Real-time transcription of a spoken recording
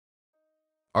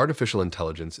Artificial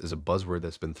intelligence is a buzzword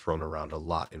that's been thrown around a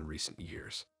lot in recent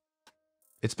years.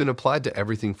 It's been applied to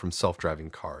everything from self-driving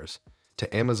cars,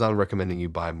 to Amazon recommending you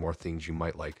buy more things you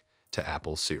might like, to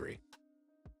Apple's Siri.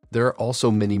 There are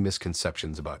also many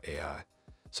misconceptions about AI,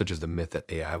 such as the myth that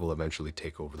AI will eventually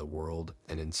take over the world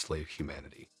and enslave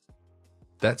humanity.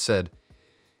 That said,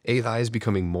 AI is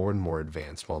becoming more and more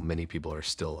advanced while many people are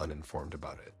still uninformed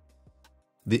about it.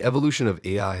 The evolution of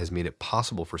AI has made it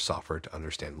possible for software to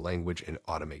understand language and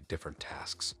automate different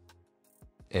tasks.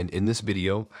 And in this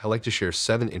video, I'd like to share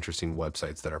 7 interesting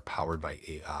websites that are powered by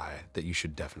AI that you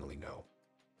should definitely know.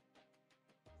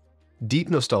 Deep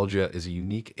Nostalgia is a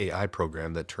unique AI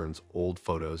program that turns old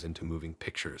photos into moving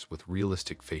pictures with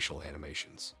realistic facial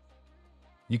animations.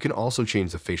 You can also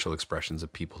change the facial expressions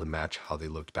of people to match how they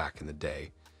looked back in the day,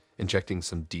 injecting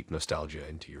some deep nostalgia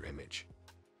into your image.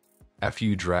 After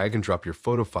you drag and drop your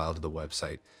photo file to the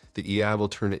website, the AI will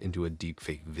turn it into a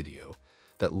deepfake video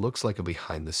that looks like a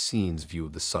behind-the-scenes view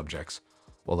of the subjects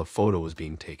while the photo is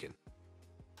being taken.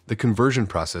 The conversion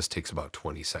process takes about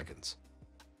 20 seconds.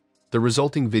 The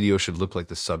resulting video should look like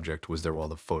the subject was there while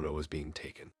the photo was being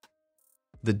taken.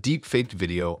 The deep-faked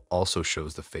video also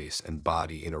shows the face and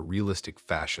body in a realistic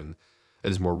fashion that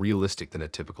is more realistic than a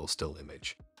typical still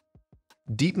image.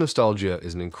 Deep Nostalgia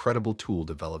is an incredible tool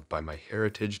developed by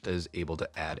MyHeritage that is able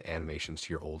to add animations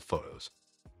to your old photos.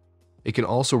 It can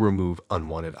also remove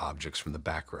unwanted objects from the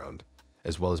background,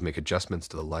 as well as make adjustments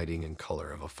to the lighting and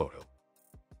color of a photo.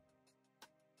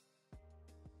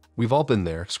 We've all been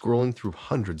there, scrolling through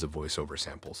hundreds of voiceover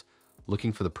samples,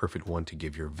 looking for the perfect one to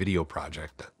give your video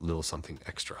project that little something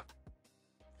extra.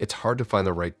 It's hard to find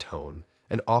the right tone,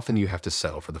 and often you have to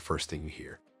settle for the first thing you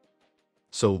hear.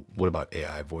 So what about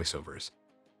AI voiceovers?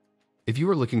 If you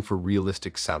are looking for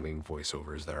realistic sounding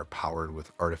voiceovers that are powered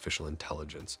with artificial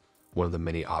intelligence, one of the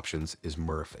many options is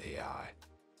Murf AI.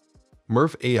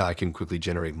 Murf AI can quickly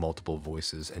generate multiple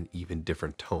voices and even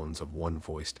different tones of one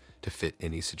voice to fit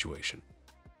any situation.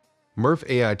 Murf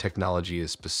AI technology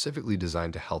is specifically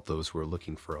designed to help those who are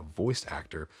looking for a voiced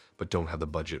actor but don't have the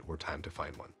budget or time to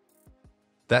find one.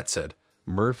 That said,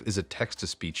 Murf is a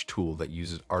text-to-speech tool that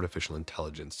uses artificial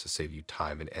intelligence to save you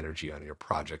time and energy on your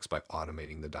projects by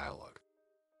automating the dialogue.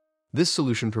 This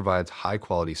solution provides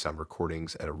high-quality sound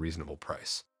recordings at a reasonable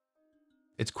price.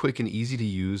 It's quick and easy to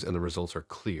use, and the results are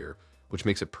clear, which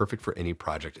makes it perfect for any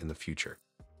project in the future.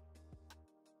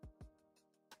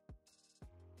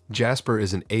 Jasper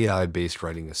is an AI-based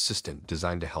writing assistant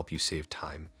designed to help you save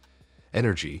time,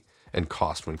 energy, and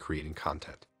cost when creating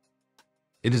content.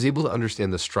 It is able to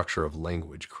understand the structure of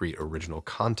language, create original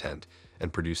content,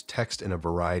 and produce text in a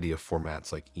variety of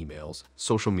formats like emails,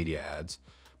 social media ads,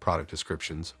 product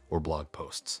descriptions, or blog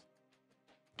posts.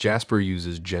 Jasper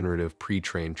uses generative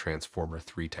pre-trained Transformer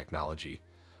 3 technology,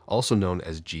 also known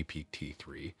as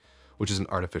GPT-3, which is an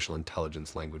artificial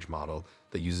intelligence language model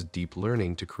that uses deep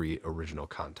learning to create original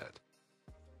content.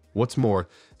 What's more,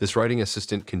 this writing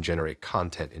assistant can generate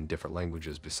content in different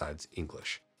languages besides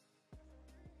English.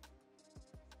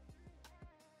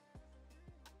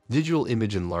 Digital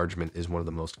image enlargement is one of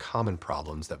the most common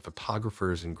problems that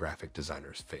photographers and graphic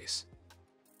designers face.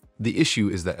 The issue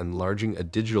is that enlarging a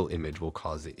digital image will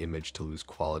cause the image to lose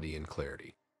quality and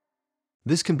clarity.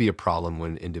 This can be a problem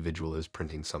when an individual is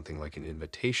printing something like an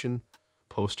invitation,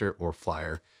 poster, or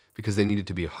flyer because they need it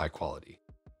to be of high quality.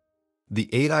 The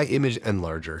AI Image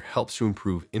Enlarger helps to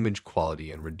improve image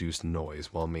quality and reduce noise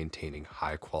while maintaining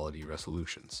high-quality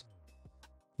resolutions.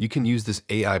 You can use this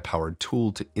AI-powered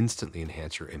tool to instantly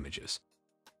enhance your images.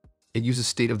 It uses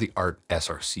state-of-the-art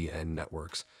SRCN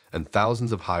networks and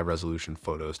thousands of high-resolution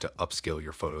photos to upscale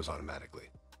your photos automatically.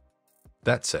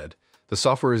 That said, the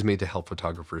software is made to help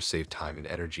photographers save time and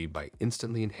energy by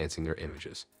instantly enhancing their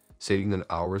images, saving them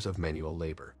hours of manual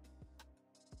labor.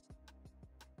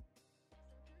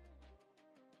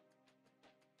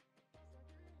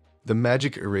 The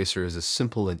Magic Eraser is a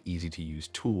simple and easy-to-use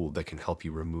tool that can help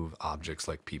you remove objects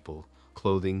like people,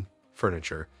 clothing,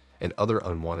 furniture, and other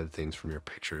unwanted things from your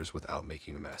pictures without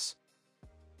making a mess.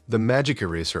 The Magic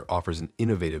Eraser offers an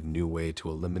innovative new way to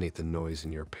eliminate the noise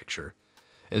in your picture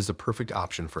and is the perfect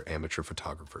option for amateur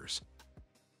photographers.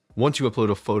 Once you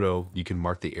upload a photo, you can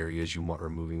mark the areas you want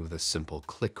removing with a simple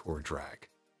click or drag.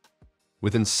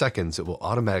 Within seconds, it will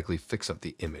automatically fix up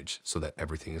the image so that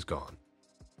everything is gone.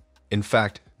 In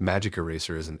fact, Magic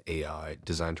Eraser is an AI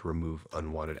designed to remove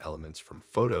unwanted elements from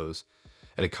photos,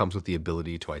 and it comes with the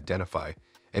ability to identify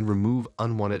and remove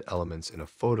unwanted elements in a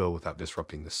photo without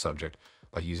disrupting the subject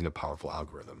by using a powerful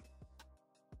algorithm.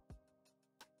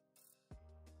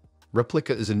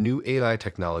 Replika is a new AI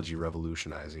technology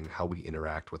revolutionizing how we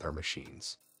interact with our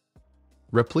machines.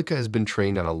 Replika has been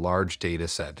trained on a large data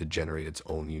set to generate its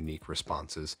own unique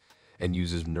responses and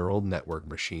uses neural network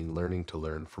machine learning to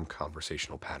learn from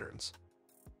conversational patterns.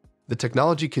 The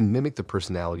technology can mimic the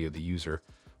personality of the user,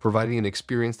 providing an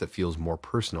experience that feels more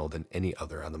personal than any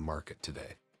other on the market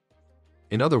today.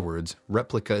 In other words,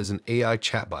 Replika is an AI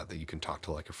chatbot that you can talk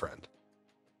to like a friend.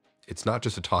 It's not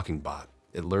just a talking bot.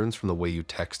 It learns from the way you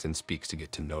text and speaks to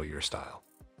get to know your style.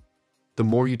 The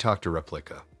more you talk to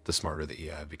Replika, the smarter the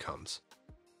AI becomes.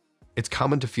 It's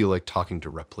common to feel like talking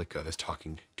to Replika is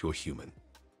talking to a human.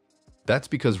 That's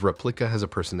because Replika has a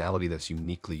personality that's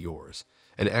uniquely yours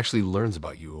and actually learns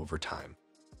about you over time.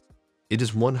 It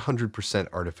is 100%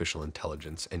 artificial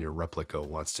intelligence, and your Replika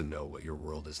wants to know what your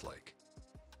world is like.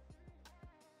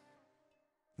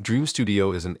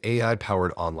 DreamStudio is an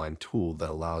AI-powered online tool that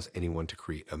allows anyone to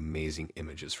create amazing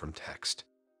images from text.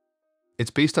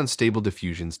 It's based on Stable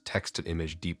Diffusion's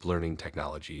text-to-image deep learning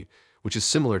technology, which is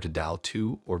similar to DALL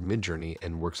 2 or Midjourney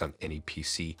and works on any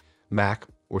PC, Mac,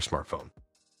 or smartphone.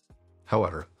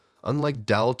 However, unlike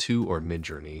DALL 2 or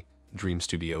Midjourney,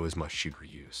 DreamStudio is must-shoot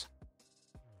reuse.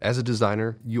 As a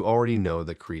designer, you already know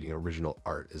that creating original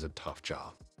art is a tough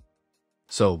job.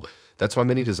 So that's why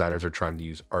many designers are trying to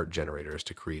use art generators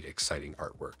to create exciting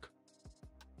artwork.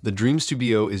 The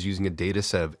DreamStudio is using a data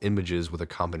set of images with a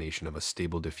combination of a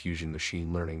Stable Diffusion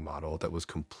machine learning model that was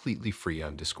completely free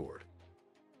on Discord.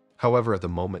 However, at the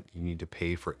moment, you need to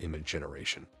pay for image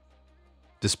generation.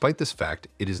 Despite this fact,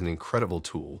 it is an incredible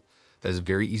tool that is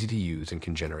very easy to use and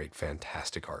can generate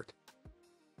fantastic art.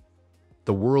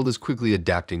 The world is quickly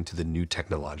adapting to the new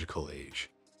technological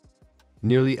age.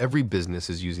 Nearly every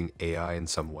business is using AI in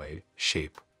some way,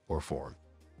 shape, or form.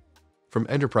 From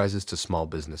enterprises to small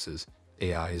businesses,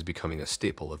 AI is becoming a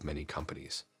staple of many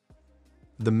companies.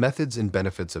 The methods and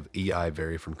benefits of AI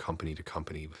vary from company to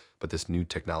company, but this new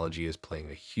technology is playing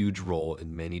a huge role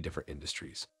in many different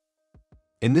industries.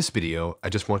 In this video, I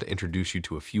just want to introduce you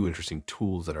to a few interesting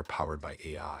tools that are powered by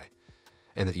AI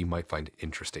and that you might find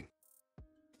interesting.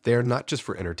 They are not just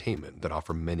for entertainment, but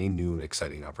offer many new and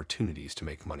exciting opportunities to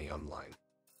make money online.